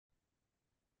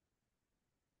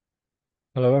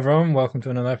Hello, everyone. Welcome to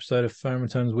another episode of Phone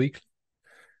Returns Weekly.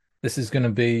 This is going to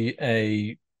be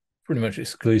a pretty much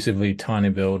exclusively tiny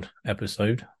build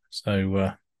episode.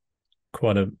 So,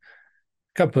 quite a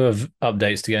couple of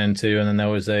updates to get into, and then there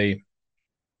was a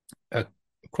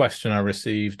question I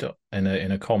received in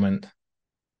a comment,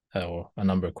 or a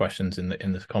number of questions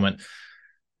in this comment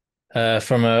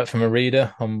from a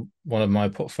reader on one of my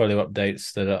portfolio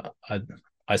updates that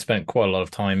I spent quite a lot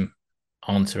of time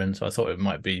answering. So I thought it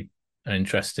might be an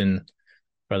interesting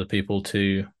for other people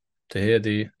to hear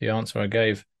the answer I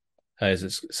gave.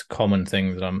 It's a common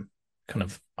thing that I'm kind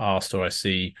of asked or I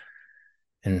see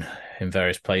in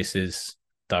various places,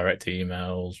 direct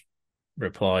emails,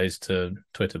 replies to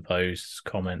Twitter posts,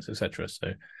 comments, etc.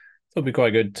 So it'll be quite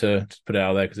good to put it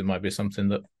out there because it might be something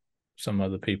that some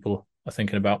other people are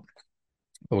thinking about.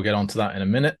 But we'll get on to that in a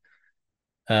minute.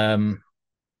 I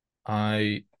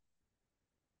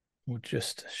will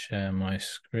just share my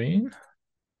screen.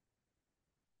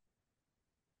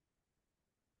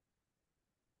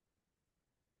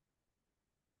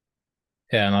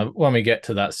 Yeah, and when we get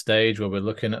to that stage where we're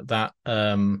looking at that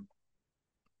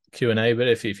Q&A bit,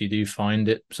 if you do find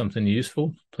it something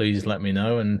useful, please let me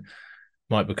know, and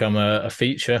might become a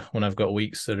feature when I've got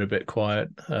weeks that are a bit quiet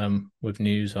with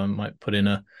news. I might put in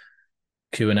a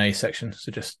Q&A section,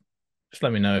 so just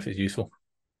let me know if it's useful.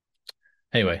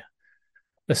 Anyway,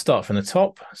 let's start from the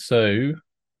top. So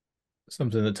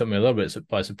something that took me a little bit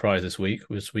by surprise this week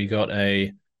was we got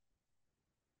a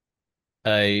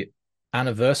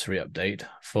anniversary update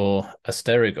for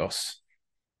Asterigos,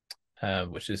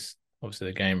 which is obviously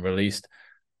the game released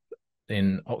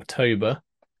in October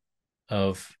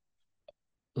of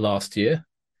last year.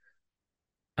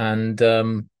 And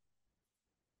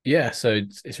yeah, so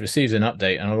it's received an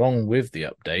update, and along with the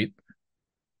update,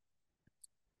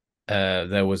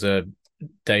 there was a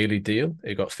daily deal.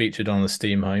 It got featured on the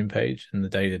Steam homepage in the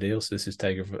daily deal. So this is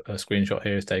taken, a screenshot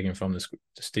here is taken from the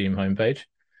Steam homepage.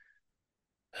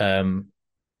 So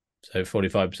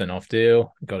 45% off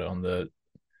deal. Got it on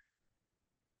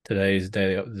today's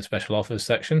daily the special offers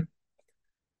section,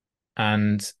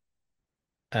 and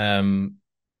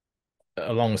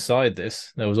alongside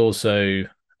this, there was also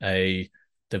a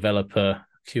developer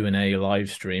Q&A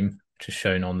live stream, which is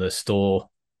shown on the store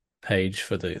page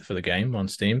for the game on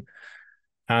Steam.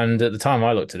 And at the time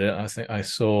I looked at it, I think I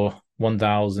saw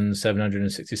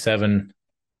 1,767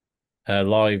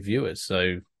 live viewers.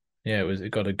 So yeah,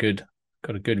 it got a good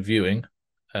viewing,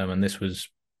 and this was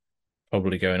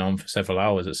probably going on for several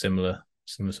hours at similar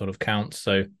sort of counts.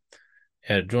 So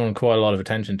yeah, drawn quite a lot of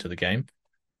attention to the game.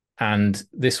 And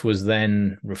this was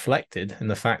then reflected in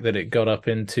the fact that it got up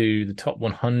into the top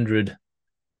 100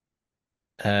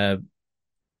 uh,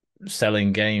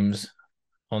 selling games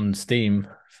on Steam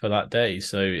for that day.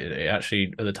 So it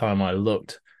actually, at the time I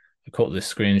looked, I caught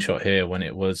this screenshot here when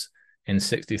it was in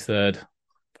 63rd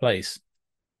place.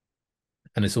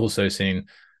 And it's also seen,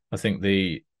 I think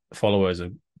the followers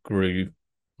have grew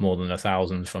more than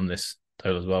 1,000 from this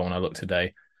total as well when I looked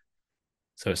today.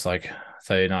 So it's like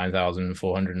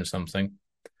 39,400 and something.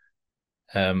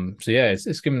 So yeah,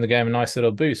 it's giving the game a nice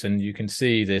little boost, and you can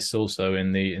see this also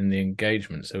in the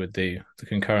engagement. So with the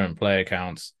concurrent player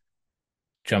counts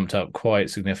jumped up quite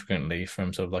significantly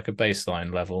from sort of like a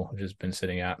baseline level, which has been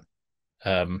sitting at,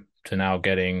 to now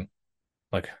getting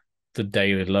like the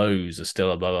daily lows are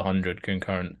still above 100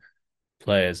 concurrent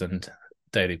players, and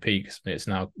daily peaks it's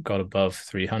now got above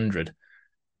 300.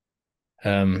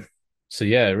 So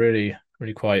yeah, really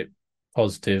quite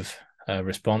positive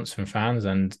response from fans,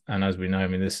 and as we know, I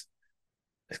mean this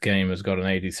game has got an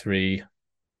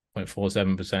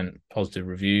 83.47% positive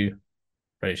review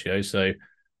ratio, so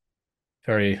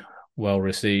very well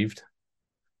received.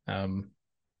 Um,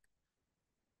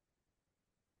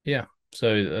 yeah,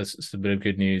 so that's a bit of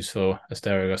good news for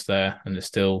Asterigos there, and it's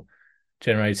still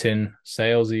generating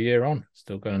sales a year on.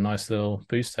 Still got a nice little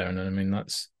boost there, and I mean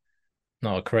that's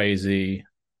not a crazy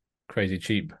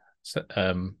cheap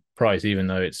price, even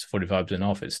though it's 45%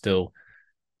 off. It's still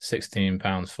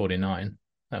 £16.49,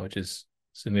 which is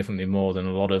significantly more than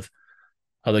a lot of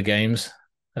other games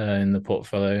in the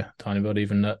portfolio. Tiny Build,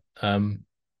 even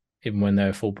when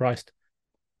they're full priced.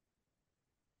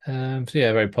 So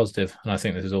yeah, very positive, and I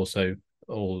think this is also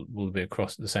all will be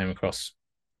across the same across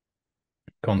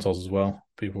consoles as well.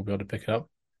 People will be able to pick it up.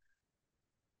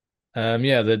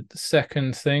 Yeah, the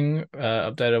second thing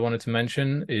update I wanted to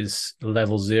mention is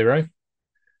level 0.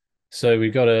 So we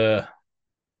got a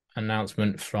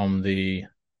announcement from the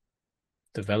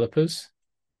developers,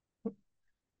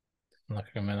 like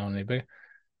I comment on big,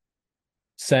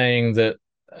 saying that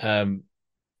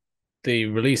the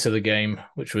release of the game,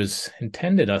 which was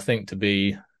intended, I think, to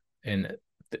be in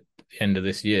the end of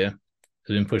this year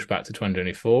has been pushed back to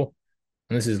 2024.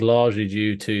 And this is largely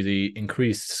due to the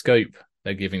increased scope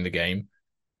they're giving the game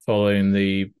following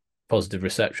the positive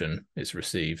reception it's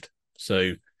received.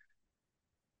 So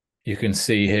you can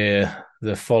see here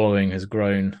the following has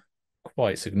grown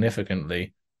quite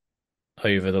significantly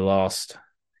over the last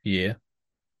year.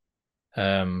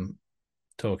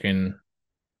 Talking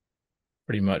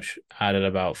pretty much added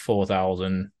about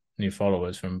 4,000 new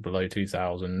followers from below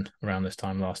 2,000 around this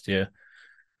time last year.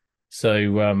 So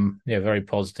yeah, very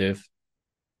positive.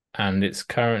 And it's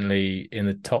currently in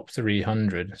the top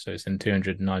 300. So it's in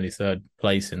 293rd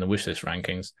place in the wishlist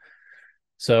rankings.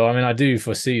 So, I mean, I do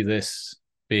foresee this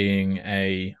being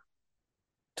a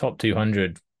top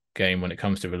 200 game when it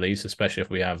comes to release, especially if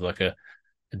we have like a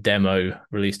demo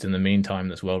released in the meantime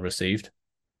that's well received.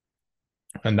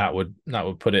 And that would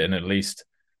put it in at least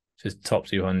just top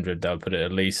 200. That would put it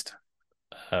at least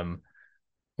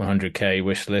 100k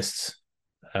wish lists.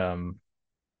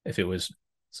 If it was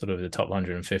sort of the top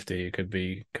 150, it could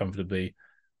be comfortably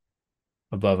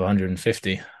above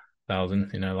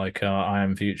 150,000, like I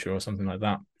Am Future or something like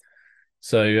that.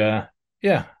 So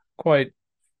yeah, quite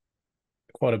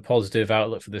a positive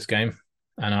outlook for this game.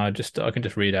 And I can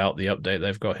just read out the update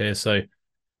they've got here. So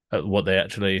what they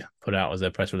actually put out as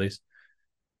their press release.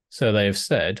 So they have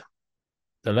said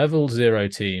the Level 0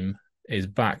 team is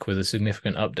back with a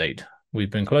significant update.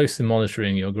 We've been closely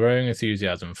monitoring your growing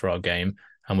enthusiasm for our game,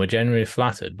 and we're genuinely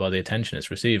flattered by the attention it's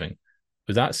receiving.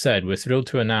 With that said, we're thrilled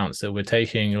to announce that we're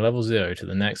taking Level 0 to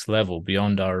the next level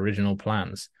beyond our original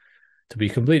plans. To be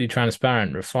completely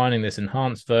transparent, refining this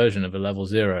enhanced version of a Level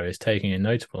 0 is taking a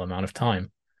notable amount of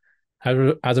time.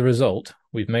 As a result,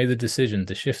 we've made the decision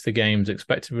to shift the game's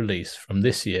expected release from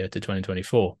this year to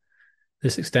 2024.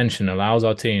 This extension allows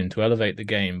our team to elevate the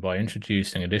game by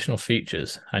introducing additional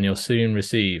features, and you'll soon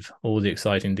receive all the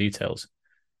exciting details.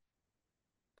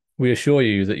 We assure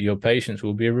you that your patience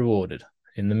will be rewarded.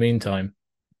 In the meantime,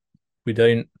 we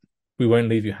won't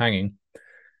leave you hanging.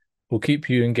 We'll keep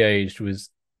you engaged with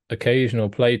occasional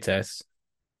playtests.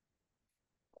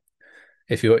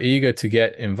 If you're eager to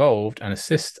get involved and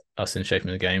assist us in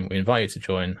shaping the game, we invite you to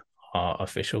join our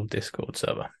official Discord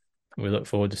server. We look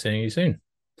forward to seeing you soon.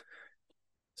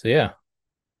 So yeah,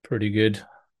 pretty good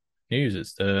news.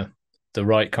 It's the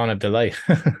right kind of delay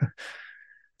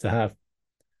to have.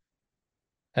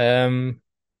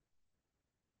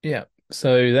 Yeah.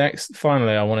 So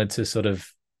finally, I wanted to sort of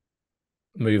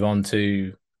move on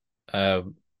to a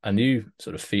new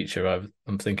sort of feature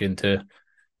I'm thinking to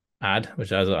add,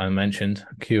 which, as I mentioned,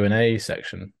 Q&A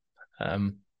section.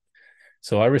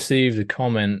 So I received a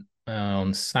comment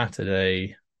on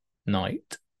Saturday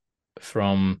night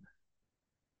from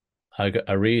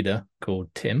a reader called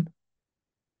Tim.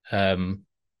 And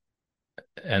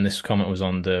this comment was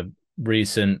on the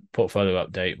recent portfolio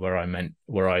update where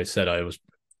I said I was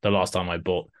the last time I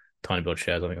bought Tiny Build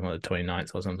shares, I think on the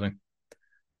 29th or something.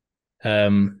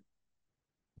 And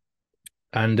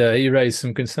he raised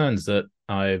some concerns that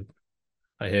I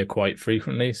hear quite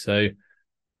frequently. So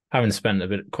having spent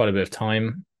quite a bit of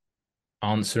time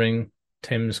answering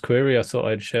Tim's query, I thought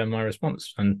I'd share my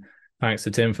response. And thanks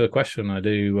to Tim for the question. I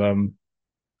do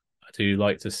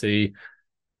like to see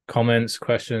comments,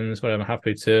 questions, whatever. I'm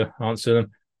happy to answer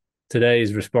them.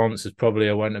 Today's response is probably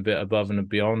I went a bit above and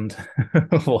beyond.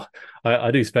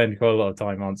 I do spend quite a lot of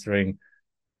time answering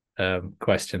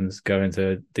questions, go into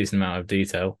a decent amount of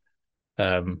detail.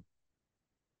 But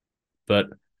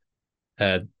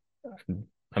and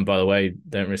by the way,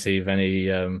 don't receive any.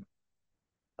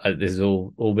 This is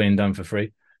all being done for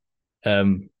free.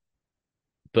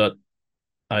 But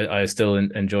I still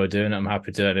enjoy doing it. I'm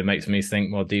happy to, and it makes me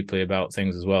think more deeply about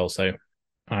things as well. So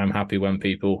I'm happy when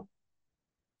people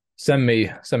send me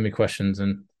questions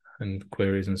and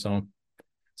queries and so on.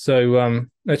 So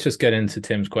let's just get into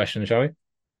Tim's question, shall we?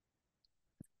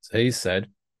 So he said,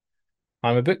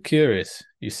 I'm a bit curious.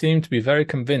 You seem to be very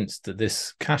convinced that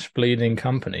this cash bleeding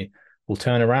company will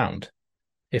turn around.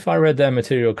 If I read their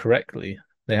material correctly,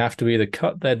 they have to either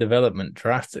cut their development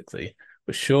drastically,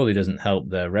 which surely doesn't help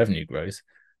their revenue growth,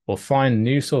 or find a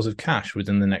new source of cash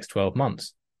within the next 12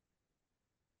 months.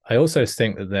 I also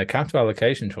think that their capital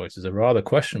allocation choices are rather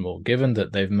questionable, given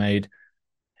that they've made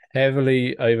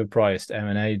heavily overpriced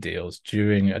M&A deals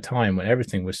during a time when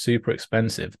everything was super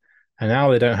expensive, and now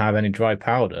they don't have any dry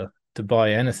powder to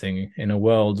buy anything in a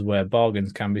world where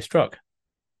bargains can be struck,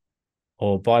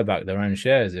 or buy back their own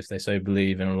shares if they so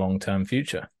believe in a long-term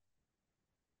future.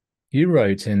 You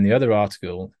wrote in the other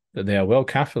article that they are well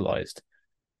capitalized,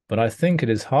 but I think it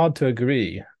is hard to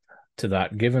agree to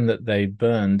that given that they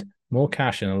burned more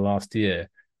cash in the last year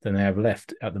than they have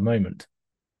left at the moment.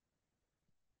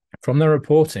 From their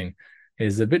reporting, it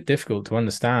is a bit difficult to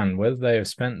understand whether they have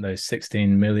spent those $16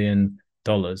 million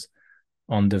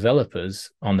on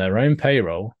developers on their own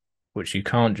payroll, which you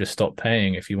can't just stop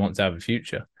paying if you want to have a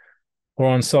future, or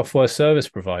on software service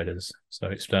providers, so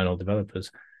external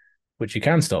developers, which you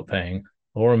can stop paying,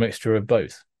 or a mixture of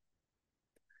both.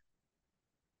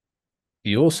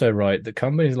 You also write that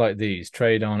companies like these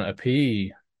trade on a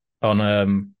PE,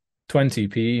 on 20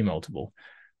 PE multiple,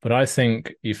 but I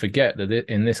think you forget that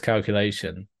in this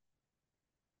calculation,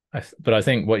 but I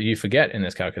think what you forget in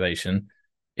this calculation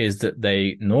is that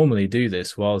they normally do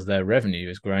this whilst their revenue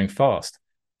is growing fast.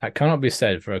 That cannot be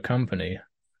said for a company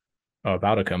or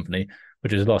about a company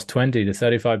which has lost 20 to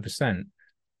 35%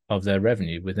 of their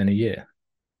revenue within a year.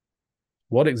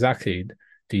 What exactly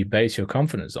do you base your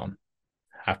confidence on?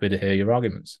 Happy to hear your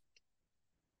arguments.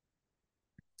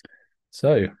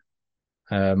 So,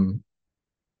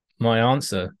 my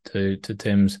answer to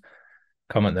Tim's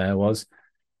comment there was,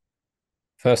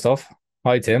 first off,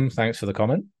 hi Tim, thanks for the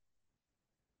comment.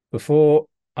 Before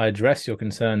I address your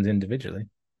concerns individually,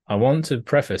 I want to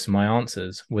preface my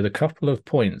answers with a couple of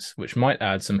points which might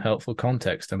add some helpful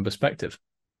context and perspective.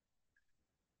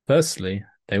 Firstly,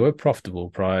 they were profitable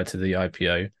prior to the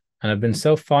IPO and have been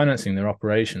self-financing their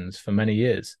operations for many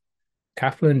years.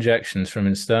 Capital injections from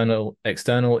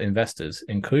external investors,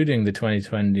 including the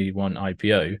 2021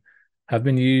 IPO, have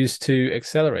been used to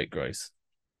accelerate growth,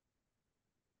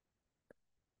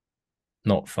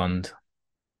 not fund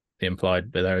the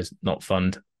implied, but there is not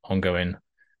fund ongoing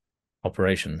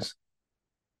operations.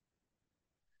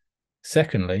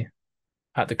 Secondly,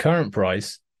 at the current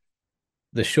price,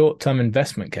 the short-term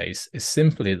investment case is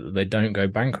simply that they don't go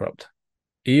bankrupt.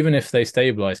 Even if they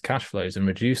stabilize cash flows and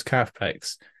reduce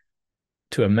capex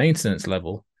to a maintenance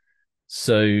level,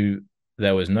 so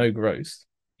there was no growth,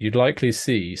 you'd likely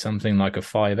see something like a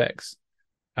 5x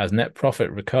as net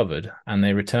profit recovered and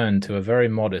they returned to a very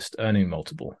modest earning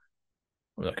multiple,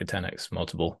 like a 10x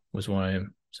multiple was what I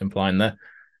am implying there.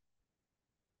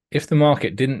 If the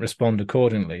market didn't respond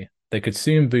accordingly, they could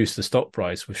soon boost the stock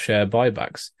price with share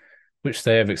buybacks, which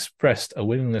they have expressed a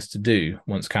willingness to do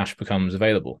once cash becomes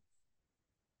available.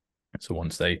 So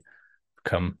once they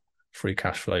become free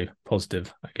cash flow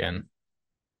positive again.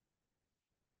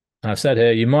 I've said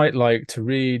here, you might like to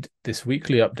read this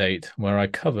weekly update where I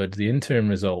covered the interim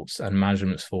results and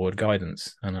management's forward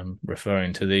guidance. And I'm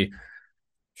referring to the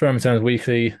Firm Returns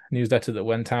Weekly newsletter that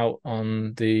went out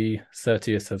on the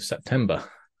 30th of September,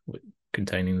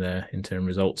 containing their interim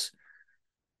results.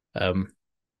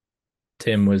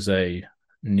 Tim was a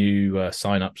new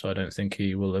sign up, so I don't think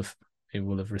he will have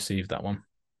received that one.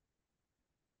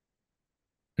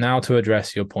 Now to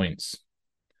address your points.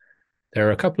 There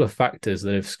are a couple of factors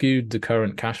that have skewed the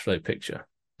current cash flow picture.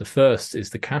 The first is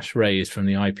the cash raised from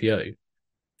the IPO,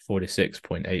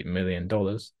 $46.8 million,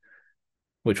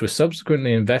 which was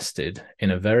subsequently invested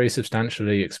in a very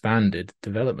substantially expanded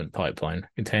development pipeline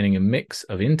containing a mix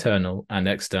of internal and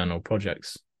external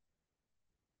projects.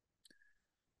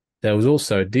 There was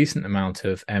also a decent amount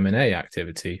of M&A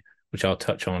activity, which I'll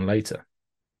touch on later.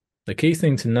 The key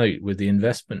thing to note with the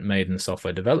investment made in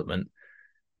software development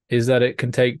is that it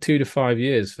can take 2 to 5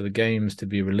 years for the games to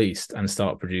be released and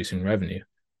start producing revenue.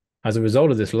 As a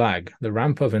result of this lag, the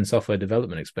ramp up in software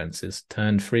development expenses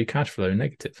turned free cash flow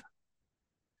negative.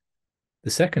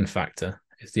 The second factor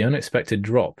is the unexpected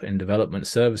drop in development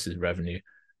services revenue,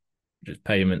 which is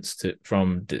payments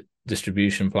from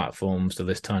distribution platforms to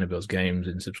list Tiny Builds games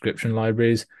in subscription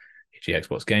libraries, e.g.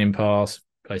 Xbox Game Pass,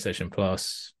 PlayStation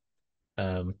Plus,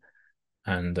 and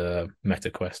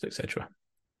MetaQuest, etc.,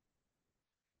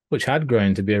 which had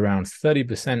grown to be around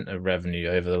 30% of revenue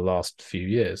over the last few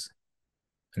years.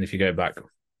 And if you go back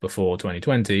before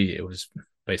 2020, it was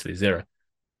basically zero.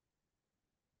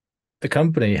 The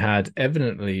company had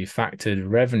evidently factored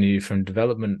revenue from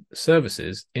development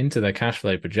services into their cash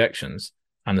flow projections,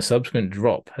 and the subsequent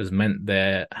drop has meant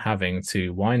they're having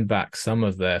to wind back some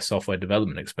of their software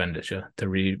development expenditure to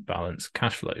rebalance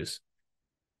cash flows.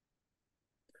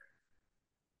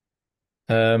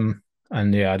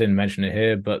 And yeah, I didn't mention it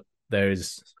here, but there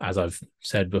is, as I've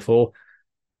said before,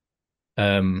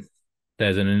 you'll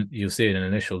see an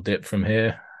initial dip from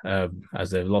here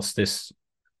as they've lost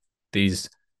these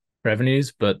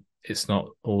revenues, but it's not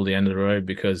all the end of the road,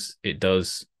 because it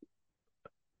does,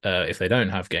 if they don't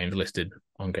have games listed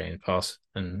on Game Pass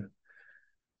and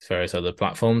various other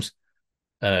platforms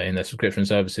in their subscription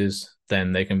services,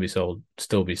 then they can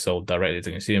still be sold directly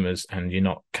to consumers, and you're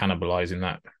not cannibalizing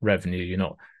that revenue. You're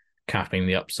not capping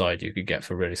the upside you could get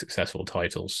for really successful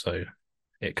titles. So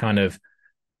it kind of,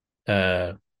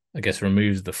 I guess,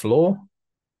 removes the floor,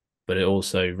 but it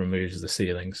also removes the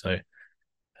ceiling. So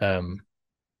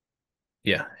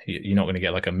yeah, you're not going to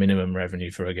get like a minimum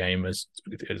revenue for a game as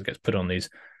it gets put on these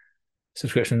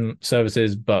subscription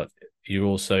services, but you're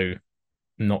also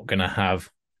not going to have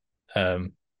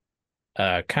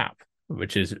a cap,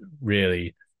 which is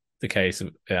really the case.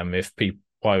 If people,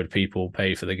 why would people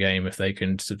pay for the game if they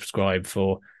can subscribe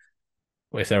for,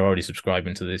 if they're already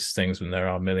subscribing to these things when there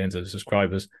are millions of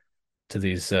subscribers to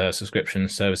these subscription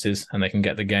services, and they can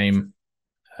get the game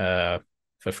for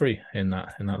free in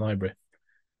that library.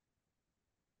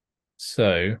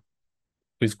 So,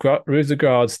 with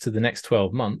regards to the next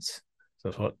 12 months,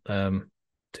 that's what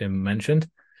Tim mentioned.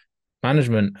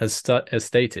 Management has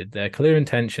stated their clear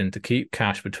intention to keep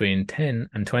cash between $10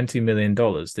 and $20 million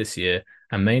this year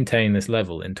and maintain this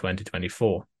level in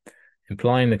 2024,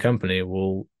 implying the company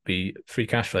will be free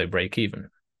cash flow break even.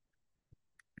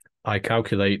 I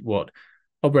calculate what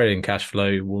operating cash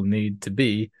flow will need to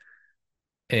be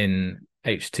in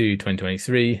H2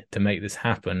 2023 to make this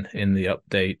happen in the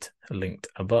update linked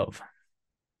above.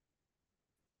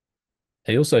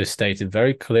 They also stated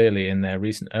very clearly in their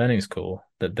recent earnings call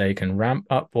that they can ramp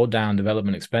up or down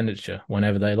development expenditure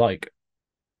whenever they like.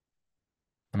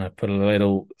 And I put a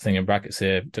little thing in brackets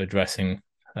here to addressing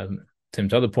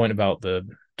Tim's other point about the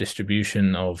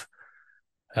distribution of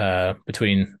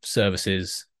between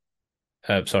services,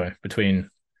 between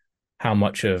how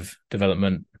much of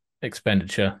development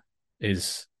expenditure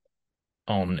is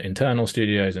on internal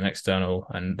studios and external,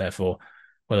 and therefore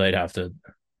whether they'd have to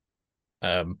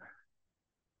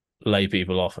lay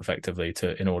people off effectively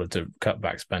in order to cut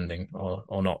back spending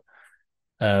or not.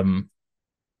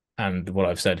 And what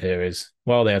I've said here is,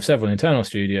 while they have several internal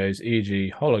studios,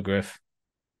 e.g. Holograph,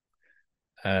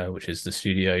 which is the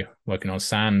studio working on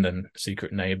Sand and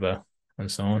Secret Neighbor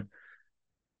and so on,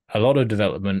 a lot of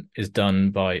development is done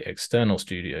by external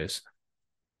studios.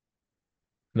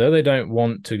 Though they don't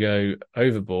want to go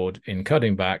overboard in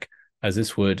cutting back, as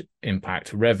this would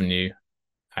impact revenue,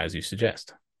 as you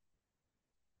suggest.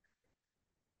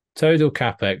 Total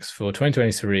capex for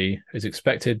 2023 is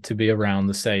expected to be around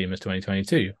the same as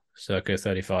 2022, circa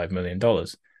 $35 million,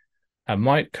 and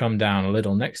might come down a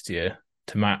little next year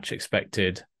to match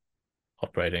expected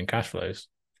operating cash flows,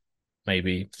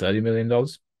 maybe $30 million.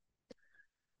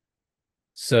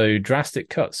 So drastic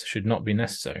cuts should not be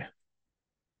necessary.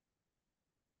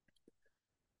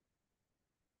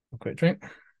 A quick drink.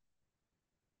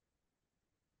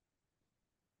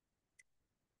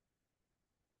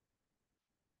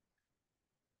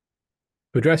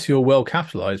 To address your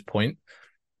well-capitalized point,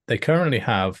 they currently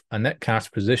have a net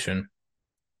cash position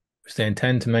which they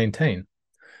intend to maintain.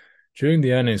 During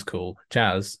the earnings call,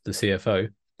 Jazz, the CFO,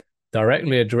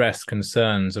 directly addressed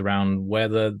concerns around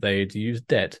whether they'd use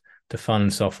debt to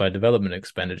fund software development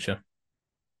expenditure.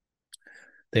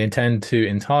 They intend to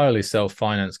entirely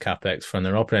self-finance capex from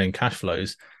their operating cash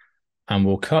flows and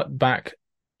will cut back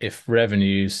if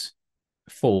revenues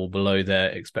fall below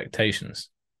their expectations.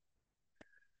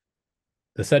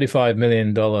 The $35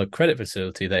 million credit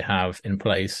facility they have in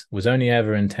place was only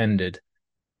ever intended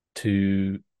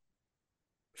to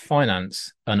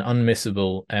finance an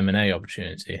unmissable M&A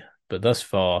opportunity, but thus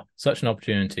far, such an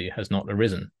opportunity has not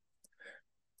arisen.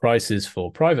 Prices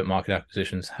for private market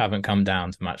acquisitions haven't come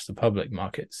down to match the public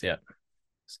markets yet.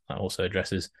 So that also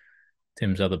addresses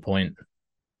Tim's other point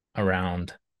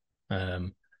around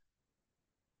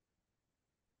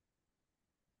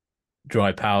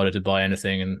dry powder to buy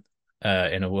anything, and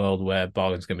in a world where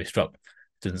bargains can be struck. It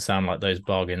doesn't sound like those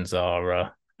bargains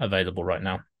are available right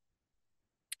now.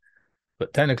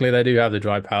 But technically, they do have the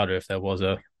dry powder if there was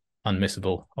a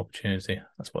unmissable opportunity.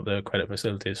 That's what the credit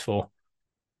facility is for.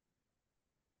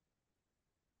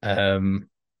 So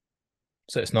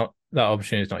it's not, that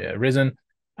opportunity has not yet arisen,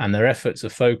 and their efforts are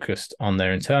focused on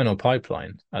their internal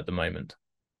pipeline at the moment,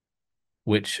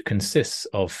 which consists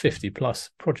of 50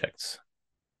 plus projects.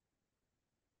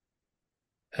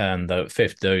 And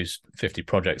those 50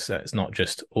 projects, it's not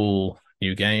just all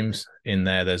new games in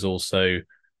there. There's also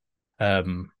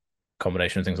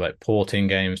combination of things like porting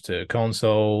games to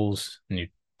consoles, new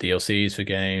DLCs for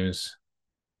games,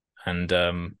 and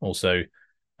also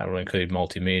that will include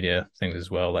multimedia things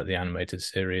as well, like the animated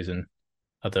series and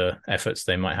other efforts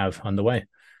they might have underway.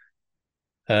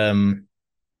 On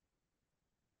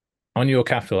your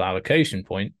capital allocation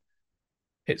point,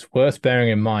 it's worth bearing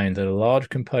in mind that a large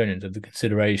component of the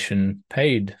consideration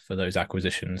paid for those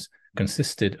acquisitions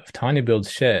consisted of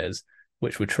TinyBuild's shares,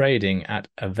 which were trading at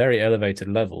a very elevated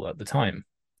level at the time,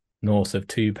 north of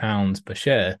 £2 per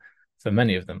share for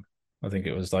many of them. I think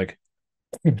it was like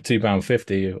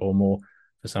 £2.50 or more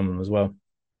for some of them as well.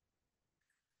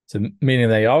 So meaning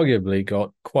they arguably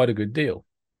got quite a good deal.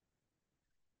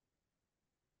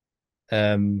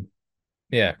 Um,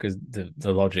 yeah, because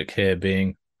the logic here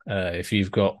being, if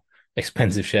you've got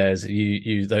expensive shares,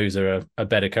 you those are a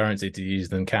better currency to use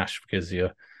than cash because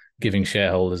you're giving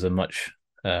shareholders a much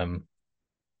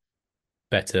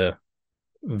better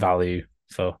value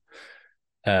uh,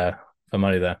 for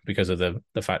money there because of the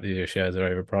fact that your shares are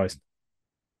overpriced.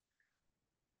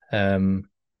 Um,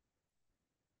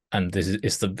 and this is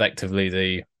it's effectively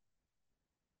the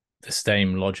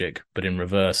same logic, but in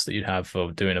reverse that you'd have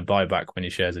for doing a buyback when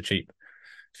your shares are cheap.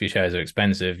 If your shares are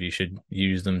expensive, you should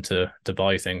use them to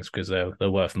buy things because they're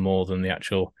worth more than the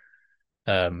actual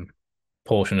um,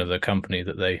 portion of the company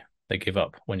that they give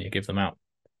up when you give them out.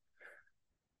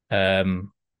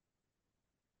 Um,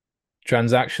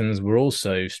 Transactions were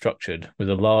also structured with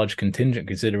a large contingent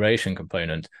consideration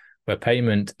component where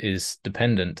payment is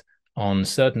dependent on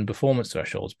certain performance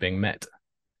thresholds being met.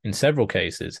 In several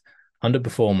cases,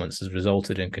 underperformance has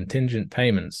resulted in contingent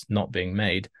payments not being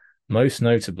made, most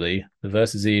notably the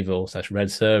Versus Evil /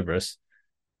 Red Cerberus,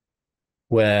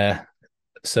 where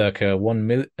circa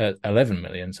 11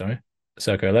 million,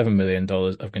 circa $11 million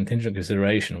of contingent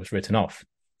consideration was written off,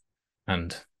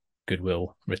 and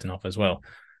goodwill written off as well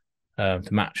to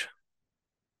match.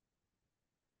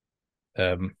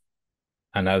 And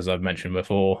as I've mentioned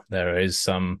before, there is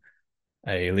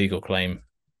a legal claim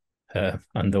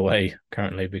underway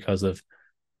currently because of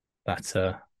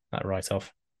that write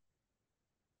off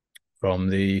from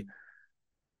the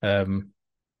um,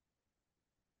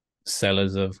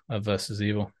 sellers of Versus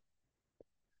Evil,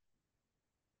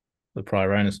 the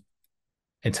prior owners.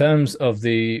 In terms of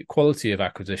the quality of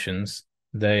acquisitions,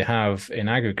 they have in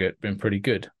aggregate been pretty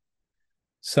good.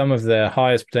 Some of their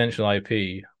highest potential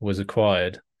IP was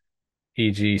acquired,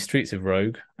 e.g., Streets of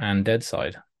Rogue and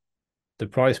Deadside. The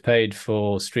price paid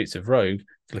for Streets of Rogue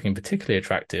is looking particularly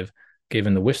attractive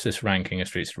given the wishlist ranking of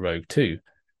Streets of Rogue 2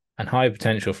 and high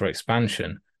potential for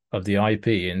expansion of the IP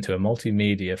into a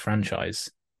multimedia franchise.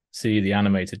 See how the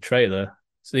animated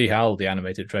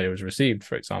trailer was received,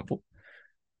 for example.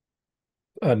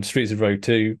 And Streets of Rogue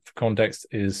 2, for context,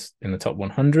 is in the top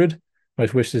 100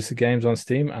 most wishlisted games on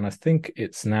Steam, and I think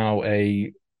it's now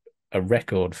a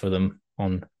record for them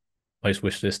on most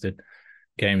wishlisted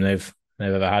game they've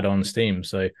ever had on Steam.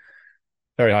 So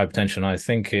very high potential. And I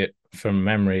think from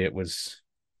memory it was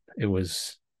I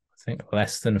think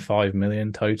less than 5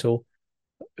 million total.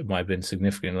 It might have been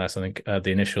significantly less. I think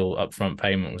the initial upfront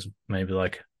payment was maybe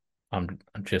like I'm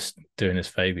just doing this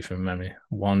vaguely from memory,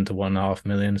 1 to 1.5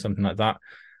 million, something like that.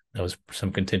 There was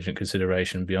some contingent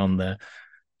consideration beyond there,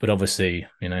 but obviously,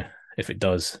 if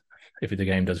the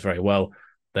game does very well,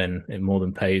 then it more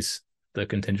than pays the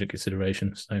contingent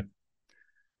consideration. So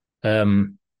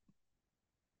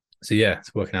yeah,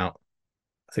 it's working out.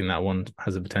 I think that one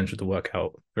has the potential to work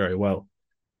out very well.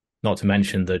 Not to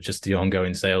mention just the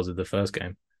ongoing sales of the first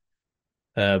game.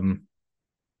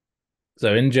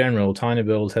 So in general,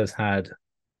 TinyBuild has had a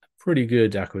pretty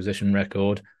good acquisition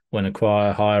record when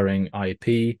hiring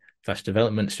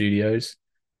IP/development studios,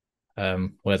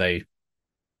 where they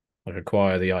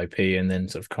acquire the IP and then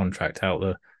sort of contract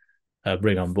out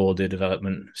bring on board the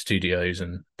development studios,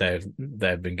 and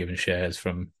they've been given shares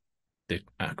from the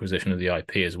acquisition of the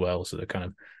IP as well, so they're kind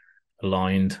of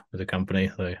aligned with the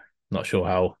company. Though not sure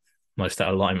how much that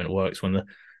alignment works when the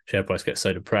share price gets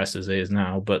so depressed as it is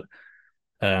now, but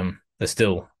they're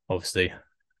still obviously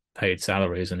paid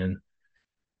salaries and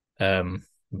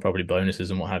probably bonuses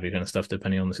and what have you kind of stuff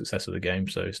depending on the success of the game.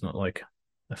 So it's not like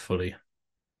they're fully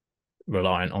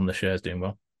reliant on the shares doing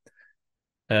well.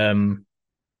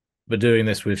 But doing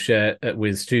this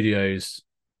with studios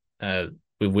with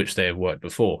which they have worked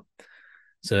before.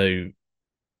 So,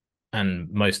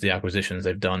 and most of the acquisitions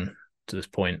they've done to this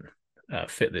point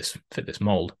fit this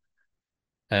mold.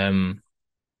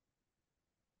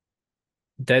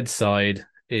 Deadside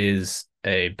is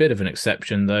a bit of an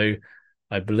exception, though.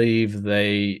 I believe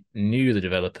they knew the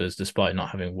developers despite not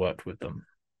having worked with them.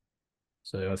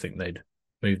 So I think they'd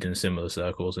moved in similar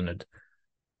circles and had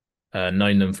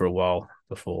known them for a while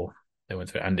before they went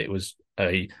through. And it was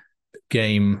a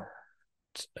game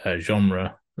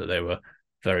genre that they were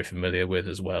very familiar with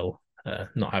as well,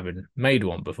 not having made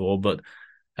one before, but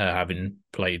having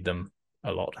played them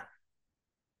a lot.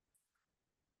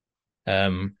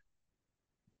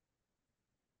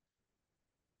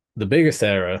 The biggest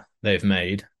error they've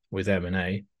made with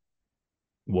M&A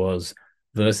was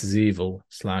Versus Evil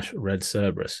 / Red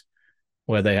Cerberus,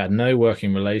 where they had no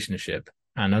working relationship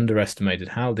and underestimated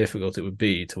how difficult it would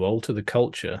be to alter the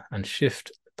culture and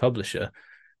shift the publisher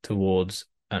towards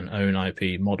an own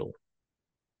IP model.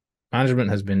 Management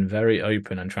has been very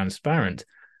open and transparent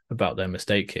about their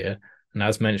mistake here, and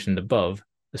as mentioned above,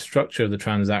 The structure of the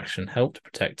transaction helped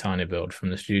protect TinyBuild from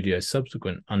the studio's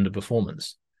subsequent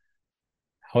underperformance.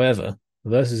 However,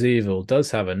 Versus Evil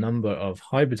does have a number of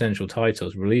high potential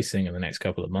titles releasing in the next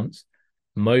couple of months,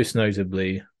 most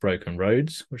notably Broken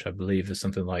Roads, which I believe is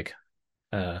something like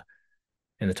in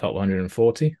the top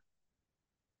 140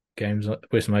 games,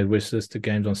 with my wish list of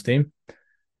games on Steam,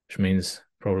 which means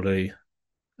probably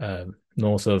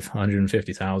north of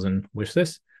 150,000 wish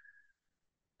lists.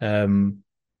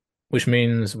 Which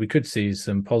means we could see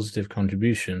some positive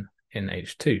contribution in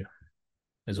H2.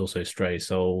 There's also Stray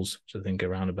Souls, which I think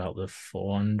around about the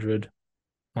 400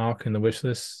 mark in the wish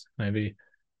list, maybe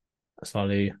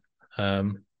slightly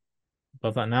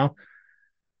above that now.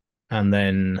 And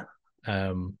then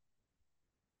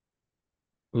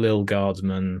Lil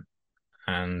Guardsman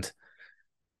and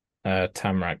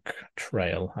Tamarack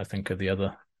Trail, I think, are the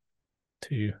other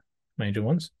two major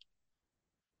ones.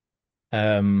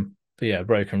 But yeah,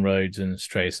 Broken Roads and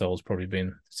Stray Souls probably been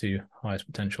the two highest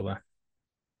potential there.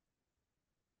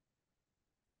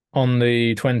 On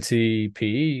the 20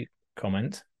 PE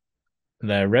comment,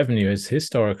 their revenue has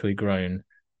historically grown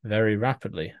very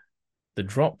rapidly. The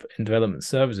drop in development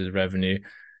services revenue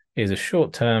is a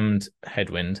short-term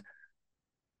headwind,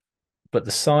 but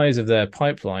the size of their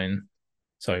pipeline,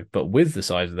 but with the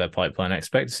size of their pipeline, I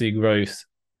expect to see growth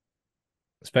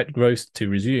to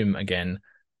resume again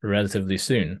relatively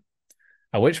soon,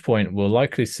 at which point we'll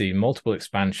likely see multiple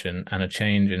expansion and a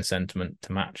change in sentiment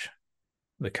to match.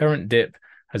 The current dip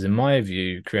has, in my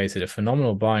view, created a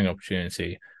phenomenal buying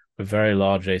opportunity with very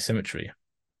large asymmetry.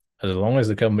 As long as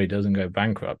the company doesn't go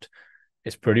bankrupt,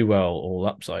 it's pretty well all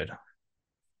upside.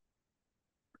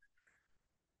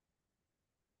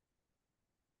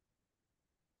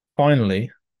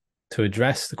 Finally, to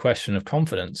address the question of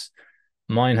confidence,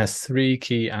 mine has three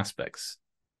key aspects.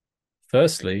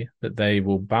 Firstly, that they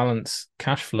will balance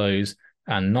cash flows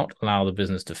and not allow the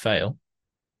business to fail.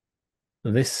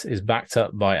 This is backed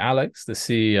up by Alex, the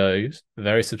CEO's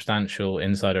very substantial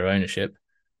insider ownership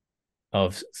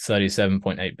of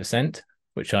 37.8%,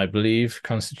 which I believe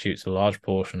constitutes a large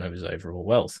portion of his overall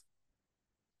wealth.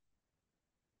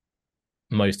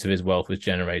 Most of his wealth was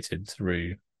generated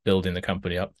through building the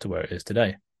company up to where it is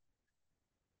today.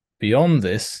 Beyond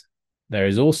this, there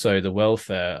is also the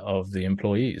welfare of the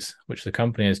employees, which the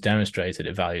company has demonstrated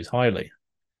it values highly,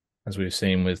 as we've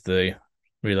seen with the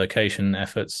relocation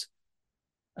efforts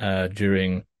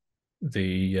during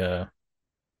the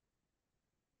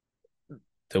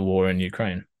war in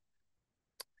Ukraine.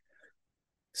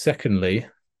 Secondly,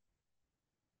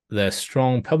 their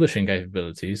strong publishing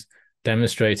capabilities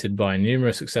demonstrated by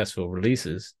numerous successful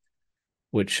releases,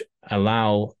 which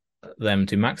allow them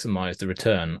to maximize the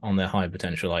return on their high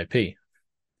potential IP.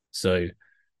 So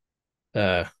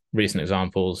recent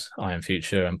examples, I Am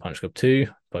Future and Punch Club 2,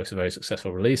 both are very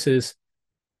successful releases.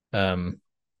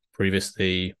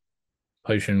 Previously,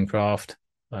 Potion Craft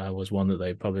was one that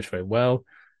they published very well.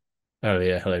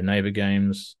 Earlier, Hello Neighbor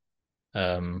Games.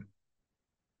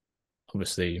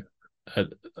 Obviously,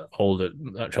 older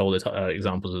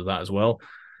examples of that as well,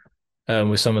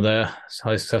 with some of their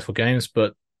highly successful games.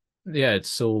 But yeah,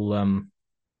 it's all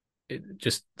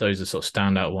just those are sort of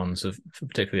standout ones of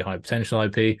particularly high potential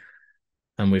IP,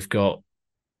 and we've got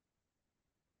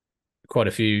quite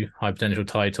a few high potential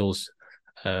titles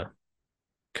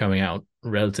coming out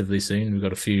relatively soon. We've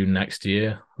got a few next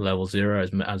year. Level Zero,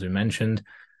 as we mentioned,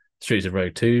 Streets of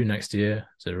Rage 2 next year.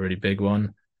 It's a really big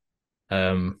one.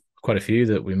 Quite a few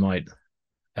that we might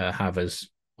have as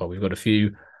well. We've got a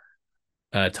few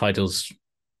titles,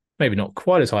 maybe not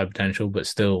quite as high potential, but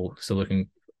still looking.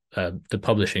 The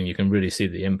publishing, you can really see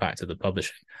the impact of the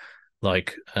publishing,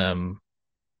 like Slime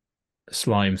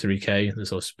 3K, the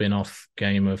sort of spin-off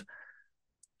game of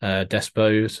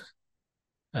Despo's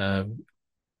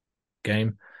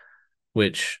game,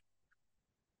 which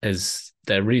is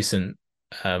their recent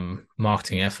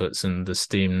marketing efforts and the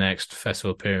Steam Next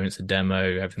festival appearance, a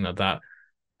demo, everything like that,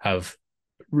 have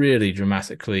really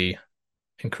dramatically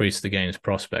increased the game's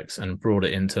prospects and brought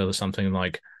it into something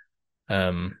like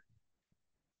I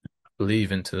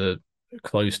believe into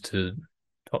close to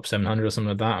top 700 or something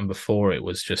like that, and before it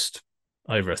was just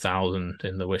over 1,000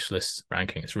 in the wish list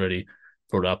ranking. It's really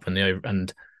brought up, and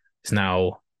it's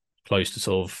now close to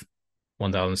sort of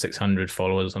 1,600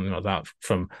 followers or something like that,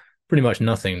 from pretty much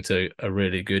nothing to a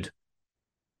really good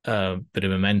bit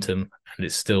of momentum. And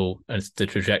it's the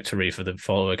trajectory for the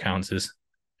follower counts is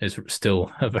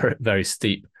still a very, very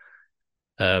steep.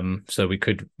 So we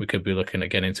could be looking at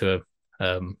getting to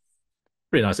a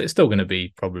pretty nice. It's still going to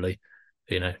be probably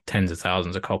tens of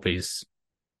thousands of copies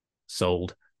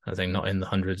sold. I think not in the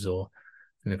hundreds or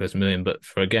in the close to million, but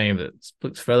for a game that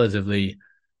looks relatively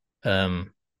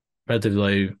um,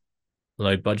 relatively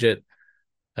low budget,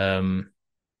 um,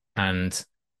 and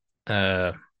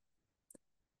uh,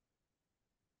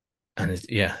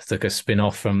 yeah, it's like a spin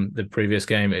off from the previous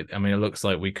game. I mean, it looks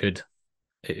like we could.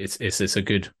 It's a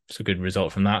good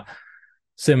result from that.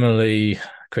 Similarly,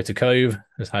 Critter Cove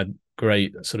has had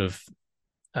great sort of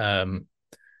um,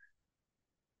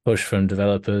 push from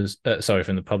developers.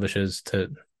 From the publishers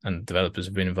to and developers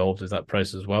have been involved with that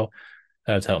process as well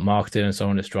to help marketing and so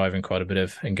on. It's driving quite a bit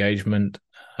of engagement.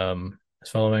 It's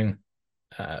following.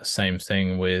 Same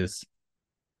thing with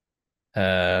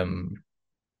um,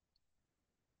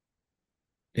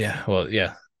 yeah, well,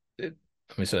 yeah. I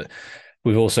mean, so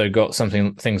we've also got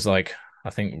things like I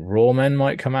think Raw Men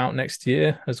might come out next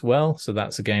year as well. So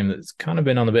that's a game that's kind of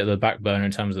been on a bit of the back burner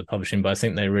in terms of the publishing, but I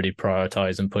think they really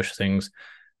prioritize and push things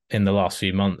in the last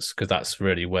few months because that's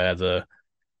really where the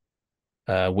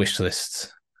wish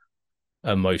lists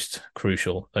are most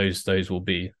crucial. Those will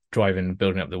be driving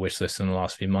building up the wish list in the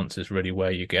last few months is really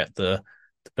where you get the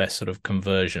best sort of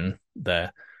conversion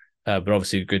there. But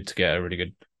obviously, good to get a really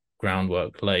good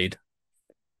groundwork laid,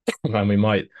 and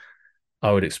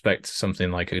I would expect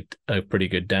something like a pretty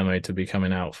good demo to be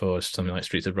coming out for something like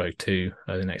Streets of Rogue 2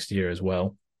 the next year as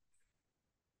well.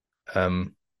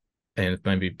 And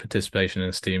maybe participation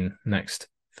in Steam Next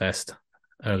Fest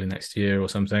early next year or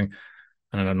something.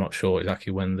 And I'm not sure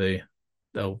exactly when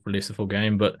they'll release the full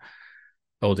game, but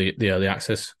the early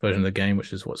access version of the game,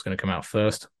 which is what's going to come out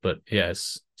first. But yeah,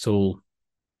 it's all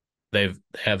they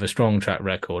have a strong track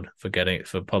record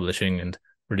for publishing and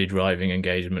really driving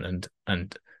engagement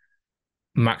and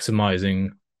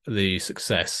maximizing the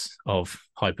success of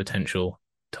high potential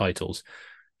titles,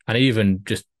 and even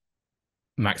just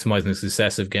maximizing the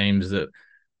success of games that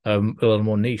are a little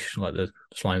more niche, like the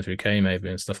Slime 3K maybe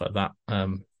and stuff like that.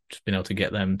 Just being able to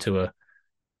get them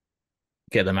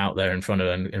out there in front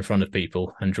of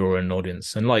people and draw an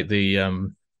audience. And like the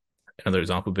another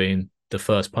example being the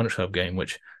first Punch Club game,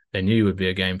 which they knew would be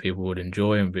a game people would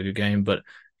enjoy and be a good game, but it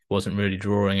wasn't really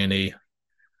drawing any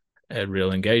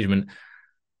real engagement.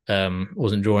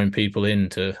 Wasn't drawing people in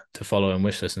to follow and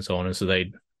wishlist and so on. And so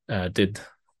they did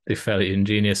the fairly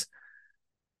ingenious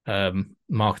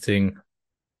marketing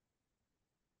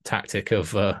tactic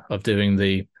of doing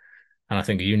and I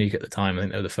think unique at the time. I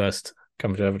think they were the first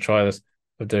company to ever try this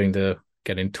of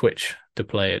getting Twitch to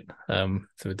play it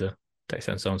through the text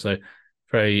and so on. So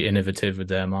very innovative with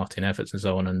their marketing efforts and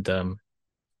so on. And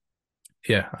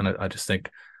yeah, and I just think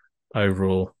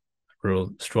overall,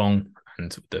 real strong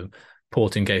and the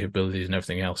porting capabilities and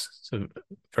everything else. So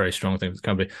very strong thing for the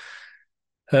company.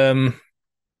 And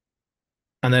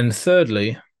then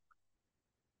thirdly,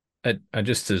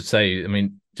 just to say, I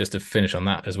mean, just to finish on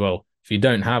that as well, if you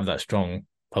don't have that strong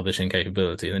publishing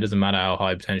capability, then it doesn't matter how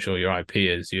high potential your IP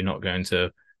is, you're not going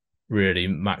to really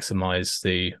maximize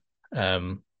the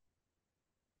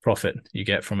profit you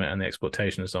get from it and the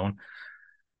exploitation and so on.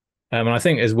 And I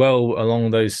think as well,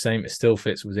 along those same, it still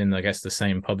fits within, I guess, the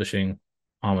same publishing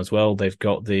arm as well. They've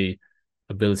got the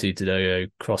ability to do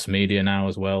cross media now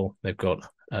as well. They've got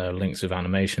links with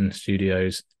animation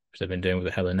studios, which they've been doing with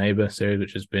the Hello Neighbor series,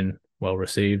 which has been well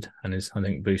received and is, I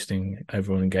think, boosting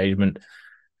overall engagement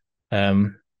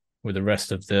with the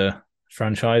rest of the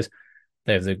franchise.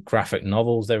 They have the graphic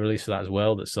novels they released for that as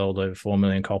well that sold over 4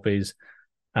 million copies.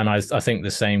 And I think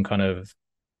the same kind of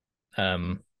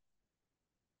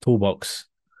toolbox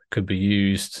could be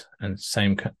used and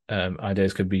same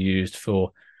ideas could be used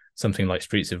for something like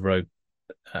Streets of Rogue,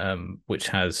 which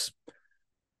has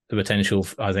the potential.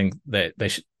 I think that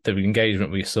the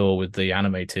engagement we saw with the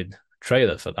animated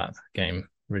trailer for that game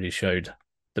really showed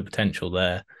the potential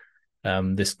there.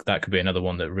 That could be another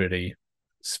one that really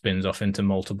spins off into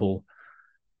multiple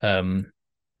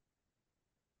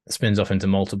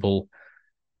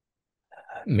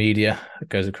media. It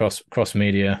goes across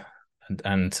media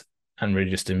and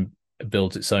really just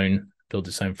builds its own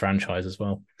franchise as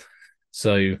well.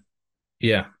 So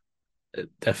yeah,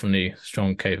 definitely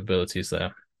strong capabilities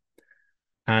there.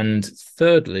 And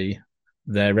thirdly,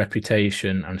 their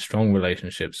reputation and strong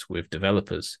relationships with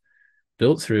developers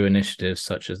built through initiatives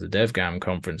such as the DevGam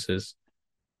conferences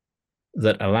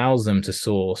that allows them to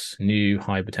source new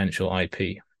high potential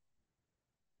IP.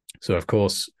 So of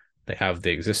course, they have the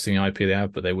existing IP they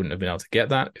have, but they wouldn't have been able to get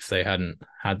that if they hadn't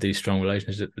had these strong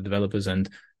relationships with developers. And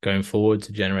going forward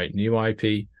to generate new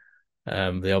IP,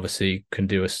 they obviously can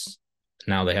do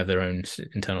now they have their own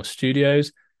internal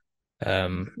studios.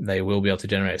 They will be able to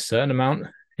generate a certain amount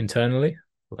internally.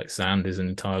 Like Sand is an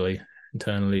entirely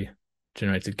internally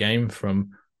generated game from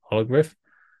Hologryph.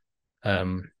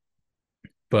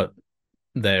 But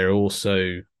they're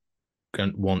also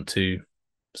going to want to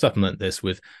supplement this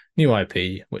with new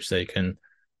IP, which they can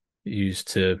use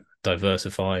to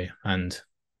diversify, and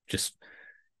just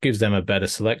gives them a better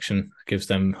selection, gives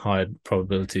them higher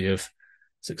probability of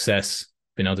success,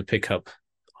 being able to pick up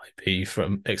IP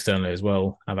from externally as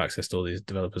well, have access to all these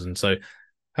developers. And so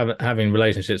having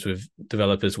relationships with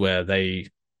developers where they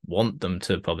want them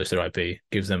to publish their IP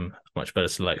gives them a much better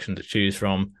selection to choose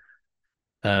from.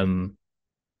 And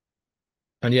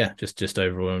yeah, just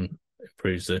overall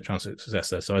improves the chance of success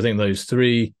there. So I think those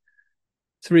three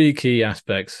key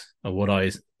aspects are what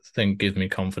I think gives me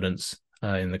confidence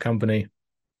in the company.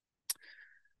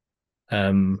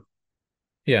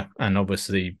 Yeah, and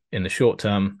obviously in the short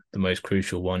term, the most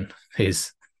crucial one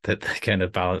is that they kind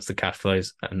of balance the cash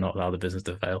flows and not allow the business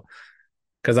to fail,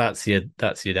 because that's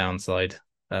your downside.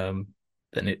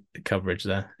 Then coverage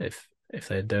there if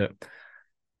they do it.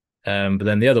 But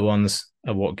then the other ones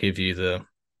are what give you the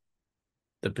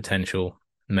potential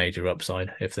major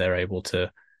upside if they're able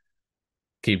to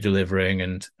keep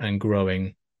delivering and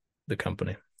growing the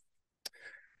company.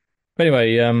 But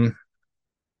anyway,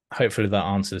 hopefully that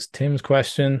answers Tim's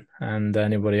question, and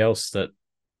anybody else that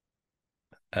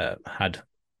had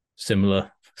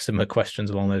similar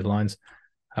questions along those lines,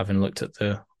 having looked at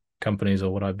the companies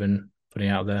or what I've been putting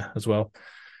out there as well.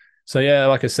 So yeah,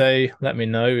 like I say, let me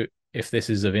know if this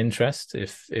is of interest,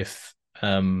 if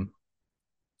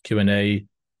Q&A,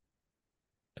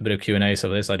 a bit of Q&A. So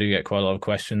this, I do get quite a lot of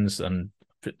questions, and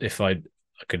if I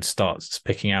could start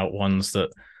picking out ones that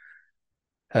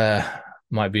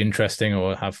might be interesting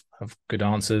or have good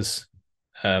answers,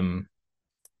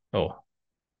 or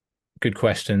good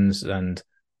questions, and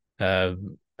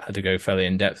had to go fairly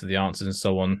in depth with the answers and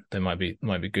so on, they might be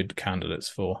good candidates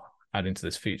for adding to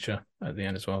this feature at the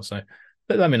end as well. So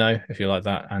but let me know if you like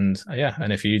that. And yeah,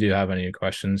 and if you do have any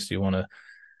questions you want to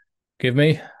give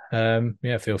me,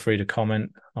 yeah, feel free to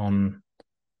comment on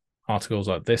articles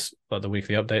like this, like the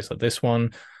weekly updates like this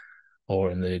one,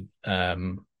 or in the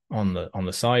on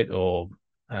the site, or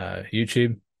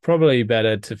YouTube. Probably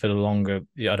better to for the longer.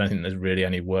 Yeah, I don't think there's really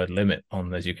any word limit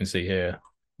on, as you can see here.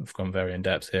 I've gone very in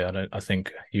depth here. I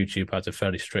think YouTube has a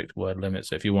fairly strict word limit.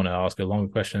 So if you want to ask a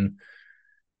longer question,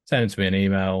 send it to me an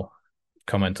email,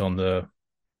 comment on the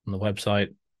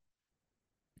website,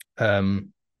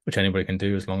 which anybody can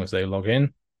do as long as they log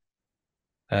in,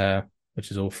 which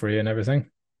is all free and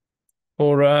everything,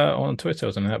 or on Twitter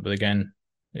or something like that. But again,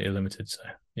 you're limited, so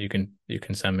you can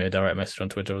send me a direct message on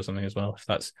Twitter or something as well if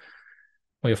that's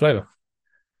more your flavor.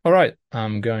 All right,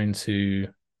 I'm going to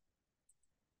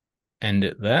end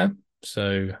it there.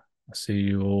 So I'll see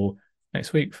you all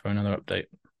next week for another update.